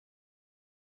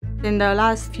In the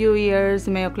last few years,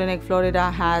 Mayo Clinic Florida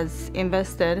has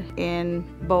invested in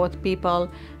both people,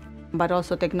 but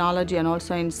also technology and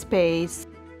also in space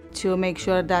to make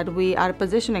sure that we are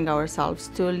positioning ourselves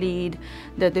to lead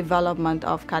the development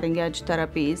of cutting-edge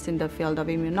therapies in the field of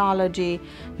immunology,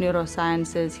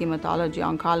 neurosciences, hematology,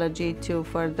 oncology to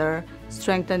further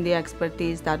strengthen the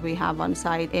expertise that we have on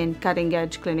site in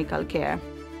cutting-edge clinical care.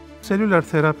 Cellular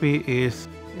therapy is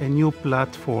a new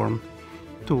platform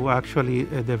to actually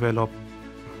develop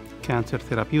cancer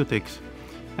therapeutics,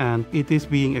 and it is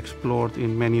being explored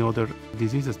in many other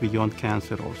diseases beyond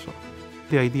cancer also.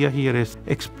 The idea here is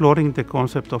exploring the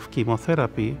concept of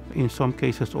chemotherapy, in some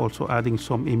cases also adding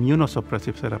some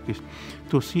immunosuppressive therapies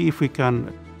to see if we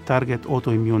can target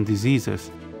autoimmune diseases.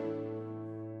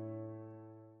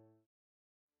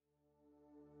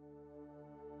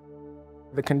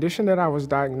 The condition that I was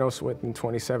diagnosed with in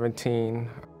 2017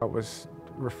 was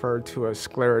referred to as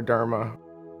Scleroderma.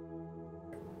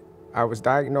 I was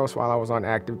diagnosed while I was on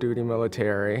active duty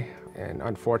military, and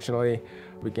unfortunately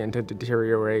began to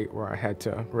deteriorate where I had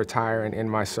to retire and end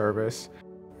my service.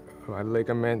 My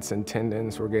ligaments and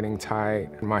tendons were getting tight,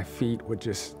 and my feet would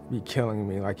just be killing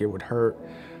me, like it would hurt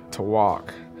to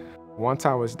walk. Once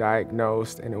I was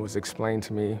diagnosed and it was explained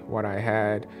to me what I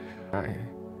had, I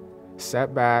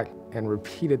sat back and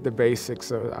repeated the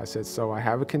basics. I said, so I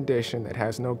have a condition that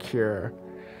has no cure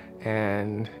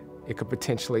and it could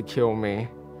potentially kill me.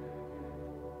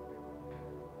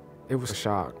 It was a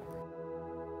shock.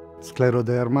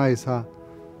 Scleroderma is a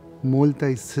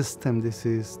multi-system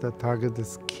disease that targets the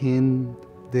skin,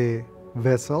 the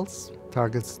vessels,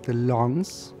 targets the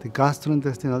lungs, the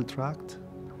gastrointestinal tract,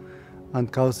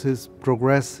 and causes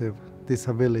progressive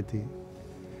disability,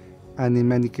 and in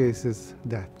many cases,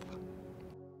 death.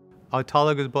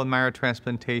 Autologous bone marrow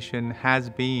transplantation has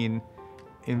been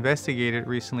investigated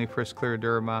recently for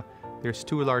scleroderma. There's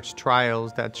 2 large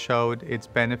trials that showed its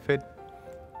benefit.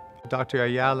 Dr.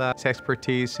 Ayala's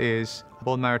expertise is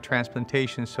bone marrow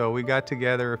transplantation, so we got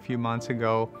together a few months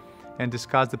ago and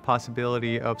discussed the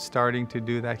possibility of starting to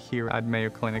do that here at Mayo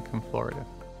Clinic in Florida.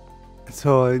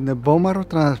 So in the bone marrow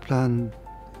transplant,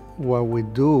 what we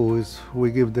do is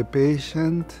we give the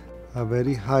patient a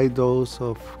very high dose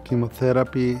of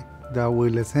chemotherapy that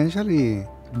will essentially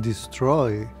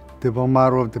destroy the bone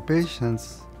marrow of the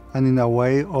patients and in a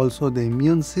way also the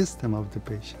immune system of the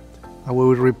patient. And we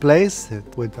will replace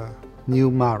it with a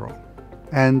new marrow.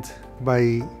 And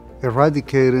by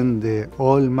eradicating the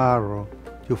old marrow,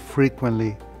 you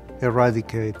frequently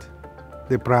eradicate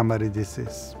the primary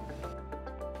disease.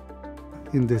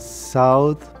 In the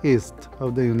southeast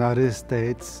of the United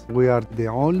States, we are the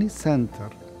only center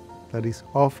that is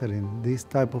offering this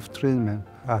type of treatment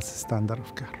as a standard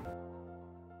of care.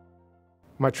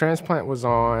 My transplant was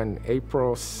on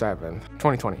April 7th,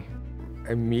 2020.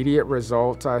 Immediate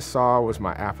results I saw was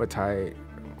my appetite.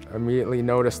 Immediately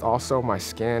noticed also my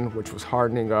skin, which was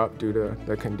hardening up due to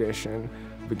the condition,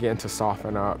 began to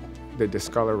soften up. The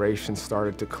discoloration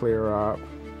started to clear up.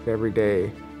 Every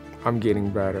day, I'm getting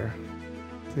better.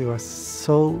 It was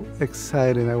so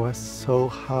exciting. I was so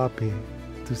happy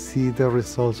to see the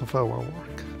results of our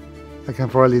work. I can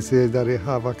probably say that I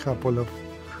have a couple of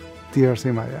tears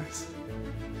in my eyes.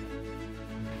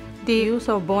 The use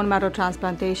of bone marrow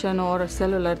transplantation or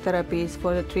cellular therapies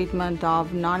for the treatment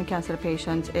of non-cancer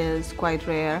patients is quite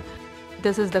rare.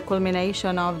 This is the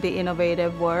culmination of the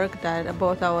innovative work that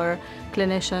both our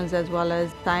clinicians as well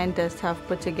as scientists have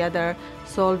put together,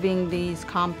 solving these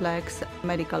complex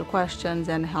medical questions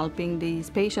and helping these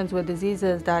patients with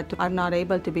diseases that are not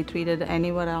able to be treated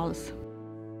anywhere else.